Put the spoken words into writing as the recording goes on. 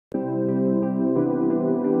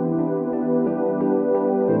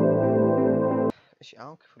እሺ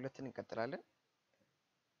አሁን ክፍል ሁለትን እንቀጥላለን።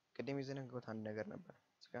 ቅድም የዘነጋሁት አንድ ነገር ነበር።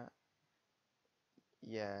 እዚህ ጋር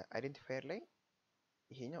የአይደንቲፋየር ላይ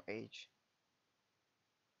ይሄኛው ኤጅ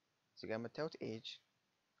እዚህ ጋር የምታዩት ኤጅ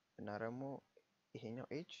እና ደግሞ ይሄኛው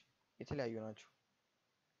ኤጅ የተለያዩ ናቸው።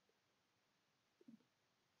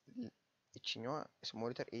 እቺኛዋ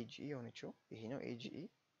ስሞል ሌተር ኤጂ የሆነችው ይሄኛው ኤጂ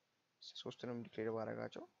ሶስቱንም ዲክሌር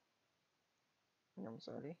ባረጋቸው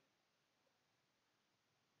ለምሳሌ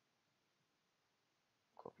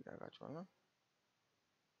ኮፒ አድርጋቸውና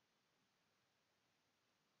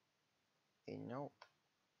ይሄኛው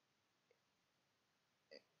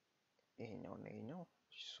እና ይሄኛው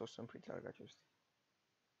ሶስቱን ፕሪንት አድርጋቸው እስቲ።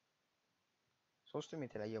 ሶስቱም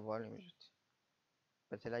የተለያየ ቫልዩ ነው የሚይዙት።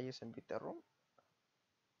 በተለያየ ስም ቢጠሩም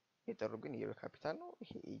የጠሩ ግን የካፒታል ነው።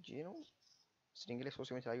 ይሄ ኤጂ ነው። ስትሪንግ ላይ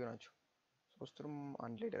ሶስቱም የተለያዩ ናቸው። ሶስቱንም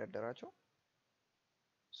አንድ ላይ ደረደራቸው።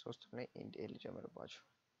 ሶስቱም ላይ ኢንድ ኤል ጀመርባቸው።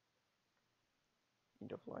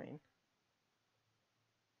 ኢንድ ኦፍ ላይን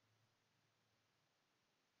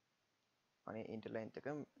አኔ ኢንድ ላይን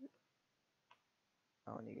ጥቅም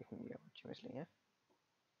አሁን የሚገባችሁ ይመስለኛል።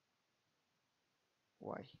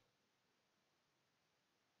 ዋይ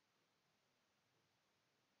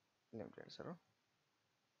ለምን ያልሰራው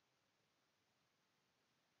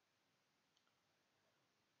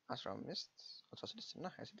 15 16 እና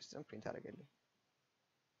 26ን ፕሪንት አደረገልኝ።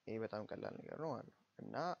 ይሄ በጣም ቀላል ነገር ነው ማለት ነው።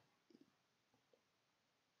 እና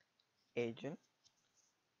ኤጅን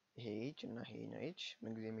ይሄ ኤጅ እና ይሄኛው ኤጅ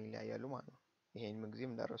ምን ጊዜም ይለያያሉ ማለት ነው። ይሄን ምን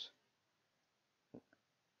ጊዜም እንዳረሱ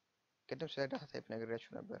ቅድም ስለ ዳታ ታይፕ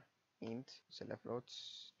ነግሬያችሁ ነበር። ኢንት ስለ ፍሎት፣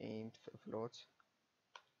 ኢንት ፍሎት፣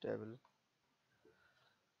 ደብል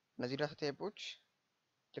እነዚህ ዳታ ታይፖች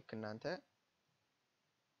ልክ እናንተ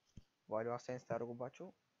ቫልዩ አሳይን ስታደርጉባቸው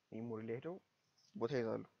ሜሞሪ ላይ ሄደው ቦታ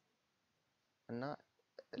ይዛሉ እና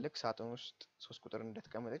ልክ ሳጥን ውስጥ 3 ቁጥር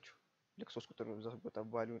እንደተቀመጠችው ልክ 3 ቁጥር እዛው ቦታ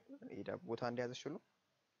ቫልዩ ሄዳ ቦታ እንዲያዘች ሁሉ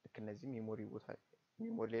ልክ እነዚህ ሜሞሪ ላይ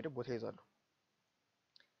ሄደው ቦታ ይዛሉ።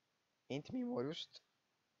 ኢንት ሜሞሪ ውስጥ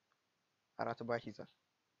 4 ባይት ይዛል።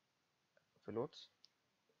 ፍሎት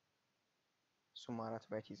እሱም 4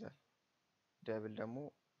 ባይት ይዛል። ደብል ደግሞ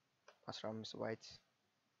 15 ባይት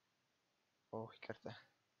ይቅርታ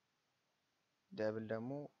ደብል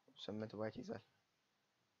ደግሞ 8 ባይት ይዛል።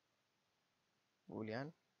 ቡሊያን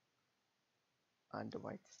 1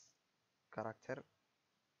 ባይት፣ ካራክተር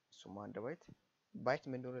እሱም 1 ባይት። ባይት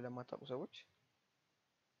ምን እንደሆነ ለማታውቁ ሰዎች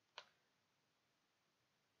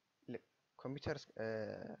ኮምፒውተር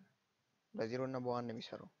በዜሮ እና በዋን ነው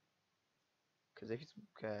የሚሰራው። ከዚህ በፊት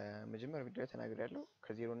ከመጀመሪያው ቪዲዮ ላይ ተናግሬያለሁ።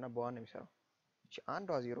 ከዜሮ እና በዋን ነው የሚሰራው። እቺ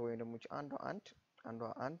አንዷ ዜሮ ወይም ደግሞ እቺ አንዷ አንድ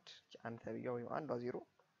አንድ ተብያው ወይም አንዷ ዜሮ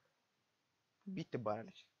ቢት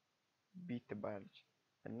ትባላለች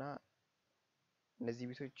እና እነዚህ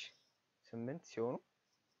ቢቶች 8 ሲሆኑ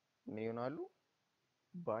ምን ይሆናሉ?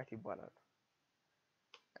 ባይት ይባላሉ።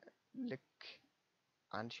 ልክ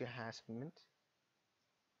 1028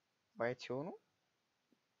 ባይት ሲሆኑ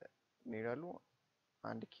ምን ይላሉ?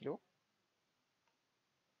 1 ኪሎ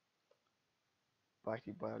ባይት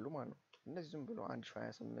ይባላሉ ማለት ነው። እነዚህ ዝም ብሎ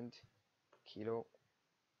 1028 ኪሎ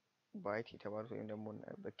ባይት የተባሉት ወይም ደግሞ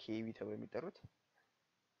በኬቢ ተብሎ የሚጠሩት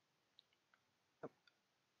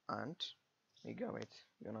 1 ሜጋባይት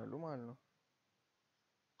ይሆናሉ ማለት ነው።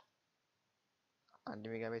 1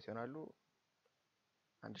 ሜጋባይት ይሆናሉ።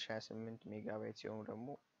 1028 ሜጋባይት ሲሆኑ ደግሞ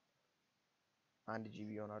 1 ጂቢ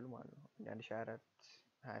ይሆናሉ ማለት ነው።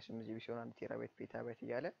 1028 ጂቢ ሲሆን 1 ቴራባይት ፔታባይት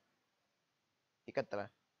እያለ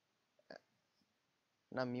ይቀጥላል።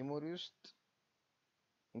 እና ሜሞሪ ውስጥ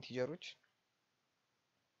ኢንቲጀሮች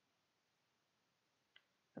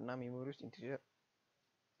ኢንቲጀር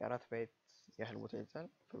የ4 ባይት ያህል ቦታ ይዛል።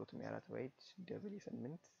 ፍሎትም የ4 ባይት፣ ደብል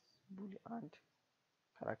የ8፣ ቡሊ 1፣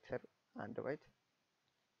 ካራክተር 1 ባይት።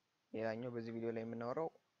 ሌላኛው በዚህ ቪዲዮ ላይ የምናወራው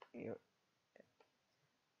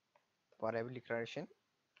ቫሪያብል ዲክላሬሽን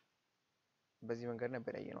በዚህ መንገድ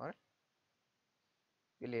ነበር ያየነው አይደል?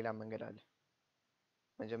 ግን ሌላ መንገድ አለ።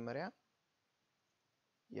 መጀመሪያ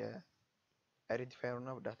የአይደንቲፋየር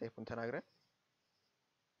እና ዳታ ታይፑን ተናግረን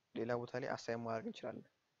ሌላ ቦታ ላይ አሳይን ማድረግ እንችላለን።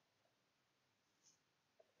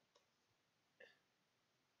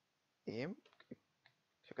 ይሄም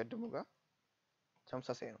ከቀድሞ ጋር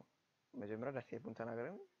ተመሳሳይ ነው። መጀመሪያ ዳታ ታይፑን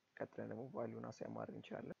ተናግረን ቀጥለን ደግሞ ቫልዩን አሳይን ማድረግ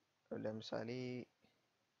እንችላለን። ለምሳሌ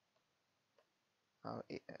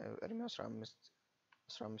እድሜው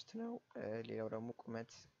 15 ነው። ሌላው ደግሞ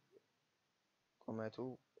ቁመቱ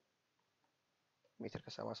ሜትር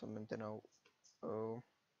ከ78 ነው።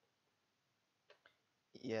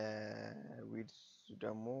 የዊድዝ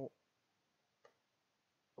ደግሞ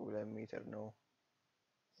 2 ሜትር ነው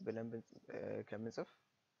ብለን ከምንጽፍ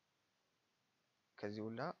ከዚህ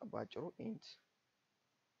ሁላ ባጭሩ ኢንት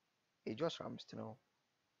ኤጁ 15 ነው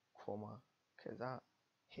ኮማ ከዛ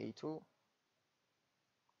ሄይቱ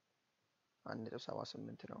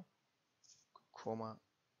 1.78 ነው ኮማ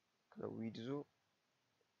ከዛ ዊድዙ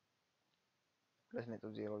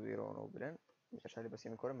 2.00 ነው ብለን መጨረሻ ላይ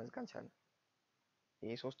በሴሚኮለን መዝጋት እንችላለን።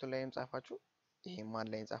 ይሄ ሶስቱን ላይም ጻፋችሁ ይሄም አንድ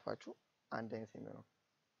ላይ ጻፋችሁ አንድ አይነት ነው የሚሆነው።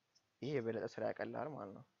 ይሄ የበለጠ ስራ ያቀላል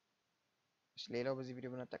ማለት ነው። እሺ ሌላው በዚህ ቪዲዮ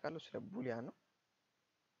የምናጠቃለው ስለ ቡሊያን ነው።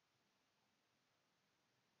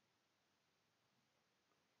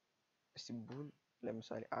 እስቲ ቡል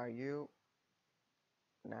ለምሳሌ are you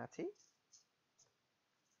ናቲ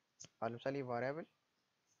ለምሳሌ ቫሪያብል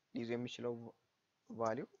ሊይዞ የሚችለው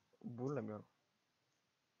ቫልዩ ቡል ነው የሚሆነው።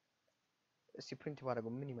 እስቲ ፕሪንት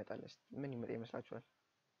ባደርገው ምን ይመጣል? ምን ይመጣ ይመስላችኋል?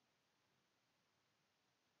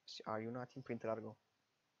 እስቲ are you ናቲን ፕሪንት አድርገው።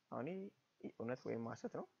 አሁን እውነት ወይም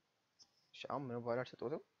ሐሰት ነው። እሺ አሁን ምን ቫልዩ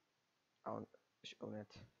አልሰጠሁትም። አሁን እሺ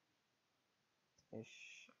እውነት እሺ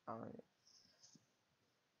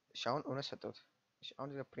አሁን እውነት ሰጠሁት። እሺ አሁን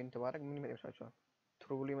እዚህ ፕሪንት ባደርግ ምን ይመጣ ይመስላችኋል? ትሩ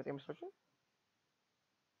ብሎ ይመጣ ይመስላችኋል?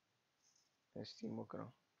 እስቲ ሞክረው።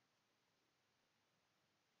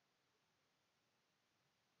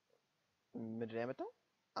 ምንድን ነው ያመጣው?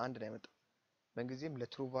 አንድ ነው ያመጣው። በእንግዲህም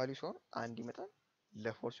ለትሩ ቫልዩ ሲሆን አንድ ይመጣል፣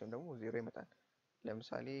 ለፎልስ ሲሆን ደግሞ ዜሮ ይመጣል።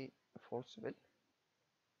 ለምሳሌ ፎልስ ብል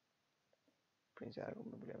ፕሪንት ያደርገው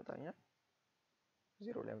ምን ብሎ ያመጣልኛል?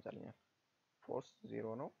 ዜሮ ላይ ያመጣልኛል። ፎልስ ዜሮ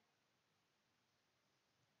ነው።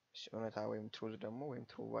 እሺ እውነታ ወይም ትሩዝ ደግሞ ወይም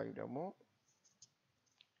ትሩ ቫልዩ ደግሞ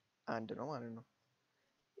አንድ ነው ማለት ነው።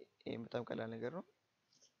 ይሄም በጣም ቀላል ነገር ነው።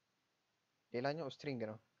 ሌላኛው ስትሪንግ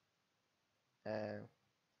ነው።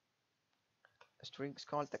 ስትሪንግ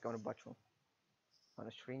እስካሁን አልተጠቀምንባቸውም። አሁን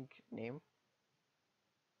ስትሪንግ ኔም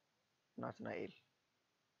ናትናኤል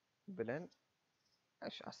ብለን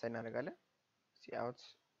እሺ አሳይን እናደርጋለን። ሲአውት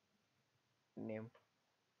ኔም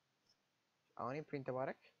አሁን ፕሪንት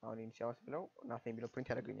ባረክ አሁን ሲአውት ብለው ናትናኤል ብለው ፕሪንት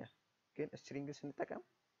ያደርገኛል። ግን ስትሪንግ ስንጠቀም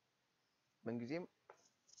ምንጊዜም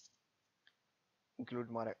ኢንክሉድ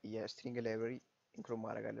ማድረግ የስትሪንግ ላይብረሪ ኢንክሉድ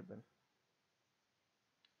ማድረግ አለብን።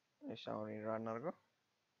 እሺ አሁን ራን አድርገው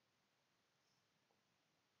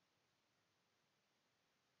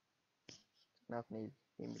ናትናኤል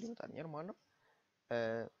የሚል ይመጣልኛል ማለት ነው።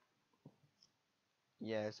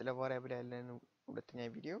 ስለ ቫሪያብል ያለን ሁለተኛ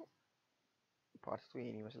ቪዲዮ ፓርት 2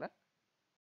 ይሄን ይመስላል።